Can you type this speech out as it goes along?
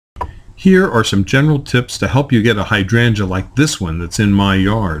Here are some general tips to help you get a hydrangea like this one that's in my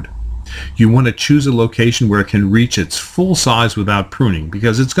yard. You want to choose a location where it can reach its full size without pruning,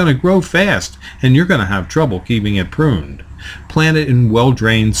 because it's going to grow fast and you're going to have trouble keeping it pruned. Plant it in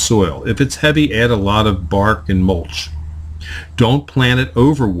well-drained soil. If it's heavy, add a lot of bark and mulch. Don't plant it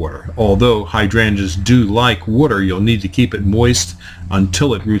over water. Although hydrangeas do like water, you'll need to keep it moist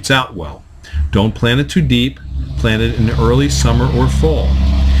until it roots out well. Don't plant it too deep. Plant it in early summer or fall.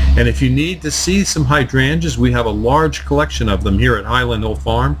 And if you need to see some hydrangeas, we have a large collection of them here at Highland Hill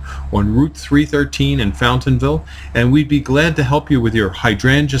Farm on Route 313 in Fountainville, and we'd be glad to help you with your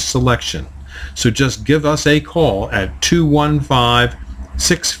hydrangea selection. So just give us a call at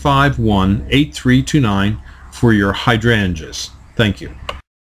 215-651-8329 for your hydrangeas. Thank you.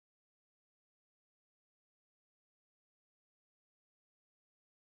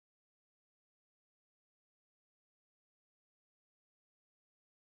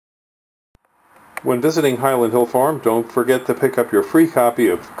 When visiting Highland Hill Farm, don't forget to pick up your free copy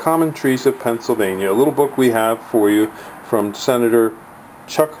of Common Trees of Pennsylvania, a little book we have for you from Senator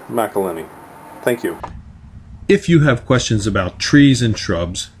Chuck McElhinney. Thank you. If you have questions about trees and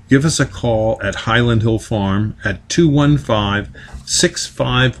shrubs, give us a call at Highland Hill Farm at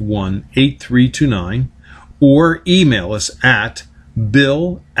 215-651-8329 or email us at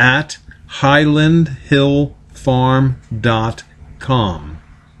bill@highlandhillfarm.com.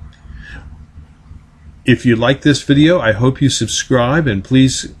 If you like this video, I hope you subscribe, and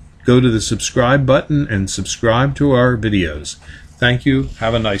please go to the subscribe button and subscribe to our videos. Thank you.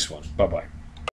 Have a nice one. Bye-bye.